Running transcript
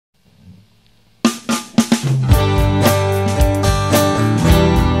Welcome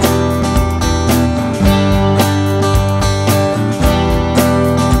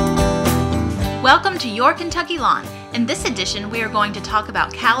to Your Kentucky Lawn. In this edition, we are going to talk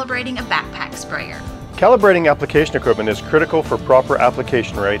about calibrating a backpack sprayer. Calibrating application equipment is critical for proper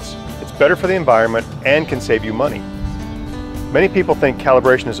application rates. It's better for the environment and can save you money. Many people think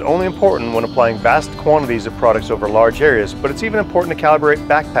calibration is only important when applying vast quantities of products over large areas, but it's even important to calibrate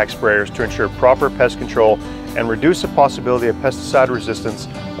backpack sprayers to ensure proper pest control and reduce the possibility of pesticide resistance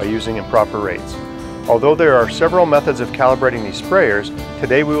by using improper rates. Although there are several methods of calibrating these sprayers,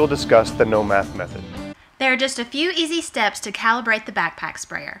 today we will discuss the no-math method. There are just a few easy steps to calibrate the backpack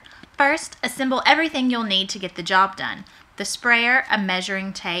sprayer. First, assemble everything you'll need to get the job done. The sprayer, a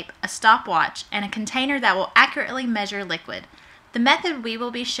measuring tape, a stopwatch, and a container that will accurately measure liquid. The method we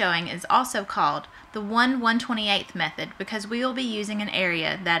will be showing is also called the 1/128th method because we will be using an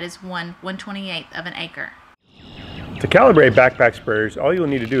area that is 1/128th of an acre. To calibrate backpack sprayers, all you'll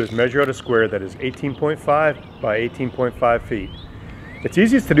need to do is measure out a square that is 18.5 by 18.5 feet. It's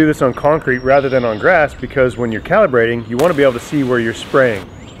easiest to do this on concrete rather than on grass because when you're calibrating, you want to be able to see where you're spraying.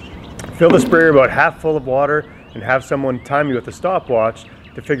 Fill the sprayer about half full of water and have someone time you with a stopwatch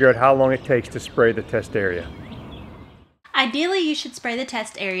to figure out how long it takes to spray the test area. Ideally, you should spray the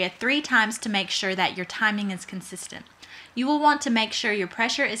test area 3 times to make sure that your timing is consistent. You will want to make sure your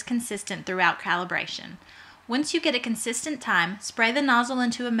pressure is consistent throughout calibration. Once you get a consistent time, spray the nozzle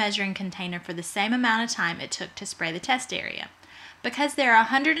into a measuring container for the same amount of time it took to spray the test area. Because there are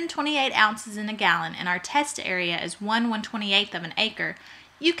 128 ounces in a gallon and our test area is 1/128th of an acre,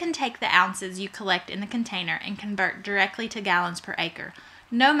 you can take the ounces you collect in the container and convert directly to gallons per acre.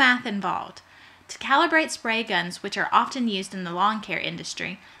 No math involved. To calibrate spray guns, which are often used in the lawn care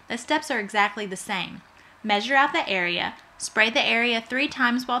industry, the steps are exactly the same. Measure out the area, spray the area 3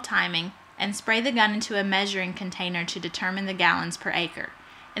 times while timing, and spray the gun into a measuring container to determine the gallons per acre.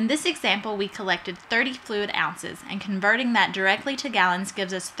 In this example, we collected 30 fluid ounces, and converting that directly to gallons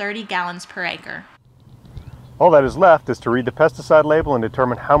gives us 30 gallons per acre. All that is left is to read the pesticide label and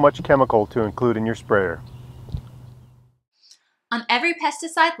determine how much chemical to include in your sprayer. On every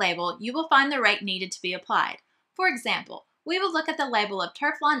pesticide label, you will find the rate needed to be applied. For example, we will look at the label of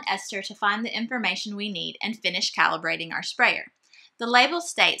Terflon ester to find the information we need and finish calibrating our sprayer. The label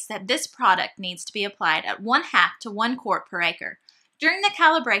states that this product needs to be applied at 1/2 to 1 quart per acre. During the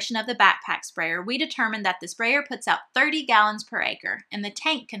calibration of the backpack sprayer, we determined that the sprayer puts out 30 gallons per acre and the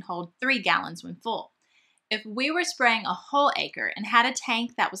tank can hold 3 gallons when full. If we were spraying a whole acre and had a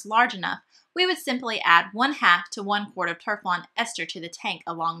tank that was large enough, we would simply add 1/2 to 1 quart of Terflon ester to the tank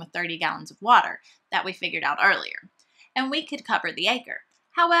along with 30 gallons of water that we figured out earlier, and we could cover the acre.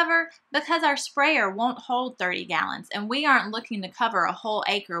 However, because our sprayer won't hold 30 gallons and we aren't looking to cover a whole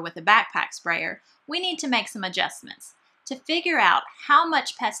acre with a backpack sprayer, we need to make some adjustments. To figure out how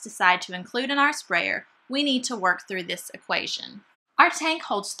much pesticide to include in our sprayer, we need to work through this equation. Our tank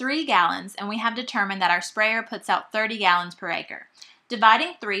holds 3 gallons and we have determined that our sprayer puts out 30 gallons per acre.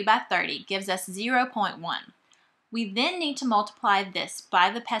 Dividing 3 by 30 gives us 0.1. We then need to multiply this by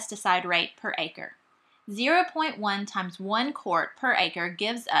the pesticide rate per acre. 0.1 times 1 quart per acre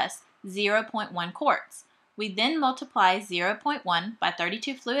gives us 0.1 quarts. We then multiply 0.1 by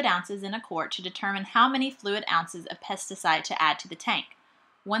 32 fluid ounces in a quart to determine how many fluid ounces of pesticide to add to the tank.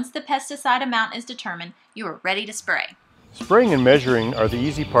 Once the pesticide amount is determined, you are ready to spray. Spraying and measuring are the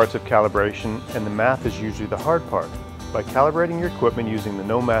easy parts of calibration, and the math is usually the hard part. By calibrating your equipment using the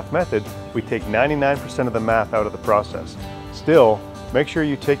no-math method, we take 99% of the math out of the process. Still, make sure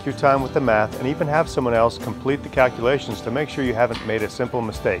you take your time with the math and even have someone else complete the calculations to make sure you haven't made a simple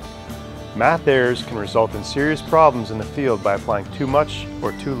mistake. Math errors can result in serious problems in the field by applying too much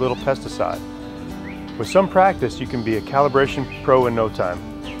or too little pesticide. With some practice, you can be a calibration pro in no time,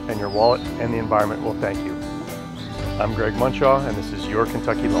 and your wallet and the environment will thank you. I'm Greg Munshaw, and this is Your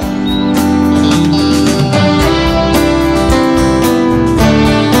Kentucky Lawn.